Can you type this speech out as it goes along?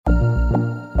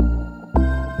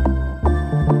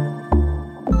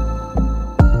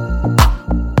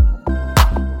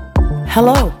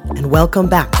Hello, and welcome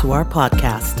back to our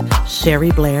podcast,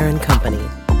 Sherry Blair and Company,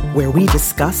 where we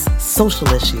discuss social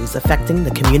issues affecting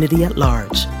the community at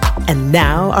large. And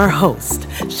now our host,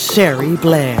 Sherry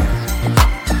Blair.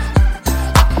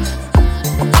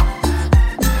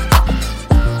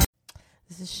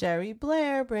 This is Sherry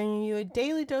Blair bringing you a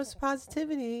daily dose of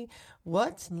positivity.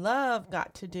 What's love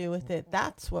got to do with it?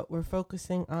 That's what we're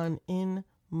focusing on in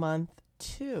month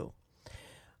 2.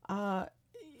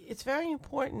 It's very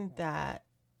important that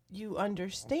you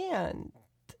understand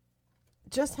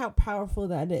just how powerful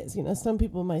that is. You know, some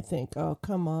people might think, oh,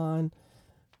 come on,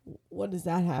 what does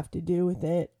that have to do with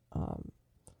it?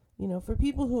 For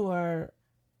people who are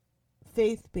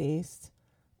faith-based,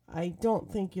 I don't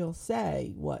think you'll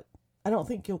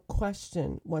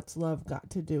question what's love got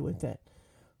to do with it.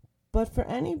 But for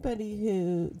anybody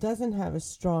who doesn't have a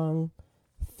strong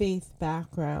faith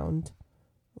background,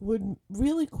 would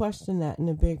really question that in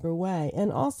a bigger way.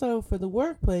 And also for the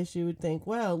workplace, you would think,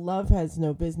 well, love has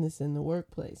no business in the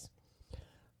workplace.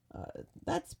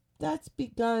 That's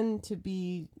begun to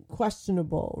be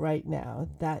questionable right now,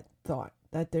 that thought,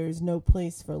 that there's no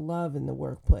place for love in the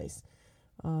workplace.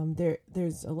 There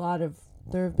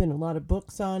have been a lot of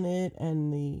books on it,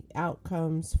 and the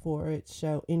outcomes for it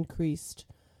show increased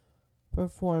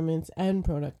performance and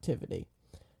productivity.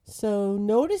 So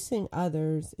noticing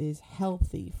others is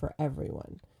healthy for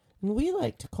everyone. And we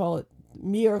like to call it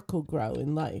miracle grow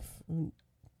in life.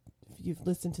 If you've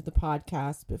listened to the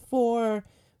podcast before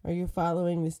or you're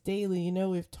following this daily, you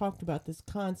know we've talked about this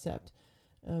concept.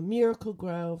 Miracle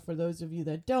grow, for those of you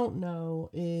that don't know,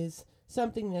 is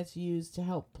something that's used to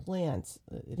help plants.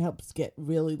 It helps get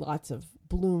really lots of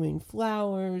blooming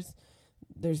flowers.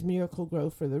 There's Miracle Grow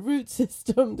for the root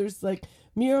system. There's like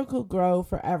Miracle Grow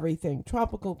for everything.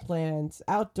 Tropical plants,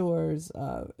 outdoors,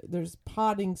 there's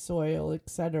potting soil,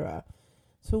 etc.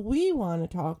 So we want to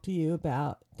talk to you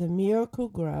about the Miracle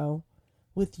Grow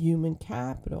with human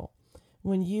capital.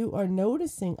 When you are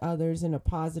noticing others in a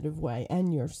positive way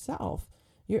and yourself,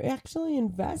 you're actually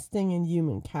investing in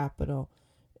human capital.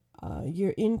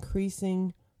 You're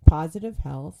increasing positive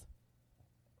health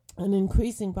and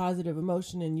increasing positive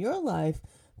emotion in your life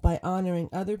by honoring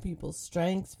other people's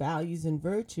strengths, values, and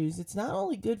virtues. It's not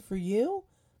only good for you,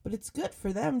 but it's good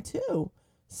for them too.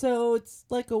 So it's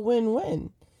like a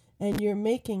win-win. And you're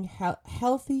making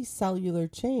healthy cellular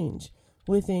change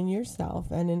within yourself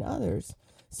and in others.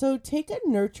 So take a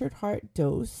nurtured heart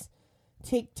dose.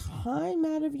 Take time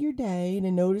out of your day to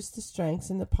notice the strengths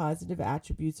and the positive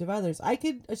attributes of others. I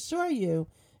could assure you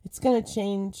it's going to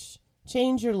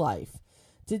change your life.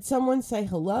 Did someone say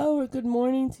hello or good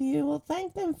morning to you? Well,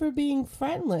 thank them for being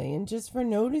friendly and just for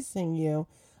noticing you.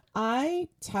 I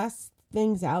test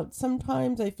things out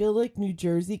sometimes. I feel like New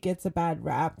Jersey gets a bad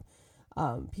rap.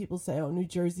 People say, oh, New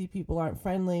Jersey people aren't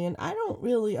friendly. And I don't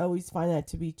really always find that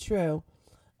to be true.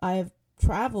 I have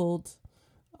traveled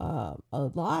a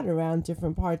lot around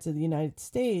different parts of the United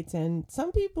States. And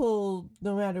some people,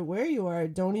 no matter where you are,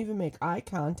 don't even make eye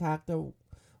contact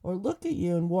or look at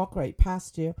you and walk right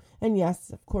past you. And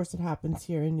yes, of course, it happens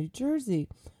here in New Jersey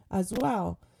as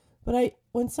well. But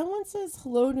when someone says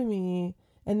hello to me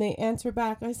and they answer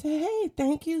back, I say, hey,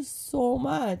 thank you so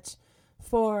much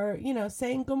for,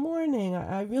 saying good morning.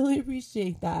 I really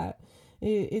appreciate that.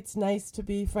 It's nice to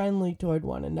be friendly toward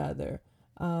one another.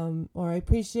 Or I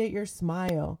appreciate your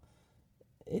smile.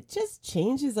 It just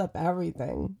changes up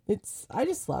everything. I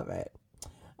just love it.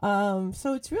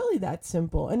 So it's really that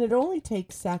simple, and it only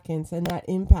takes seconds, and that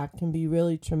impact can be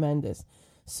really tremendous.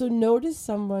 So notice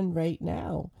someone right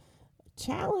now.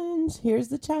 Challenge. Here's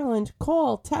the challenge.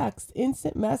 Call, text,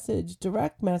 instant message,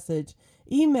 direct message,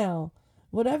 email,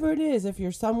 whatever it is. If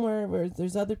you're somewhere where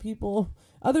there's other people,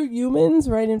 other humans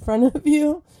right in front of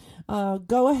you,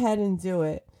 go ahead and do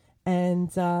it.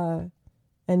 And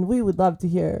we would love to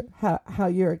hear how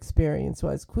your experience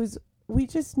was, because we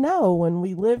just know when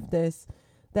we live this,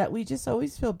 that we just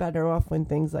always feel better off when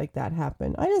things like that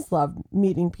happen. I just love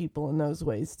meeting people in those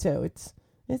ways too. It's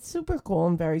super cool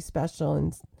and very special,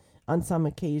 and on some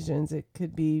occasions it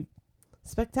could be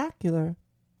spectacular.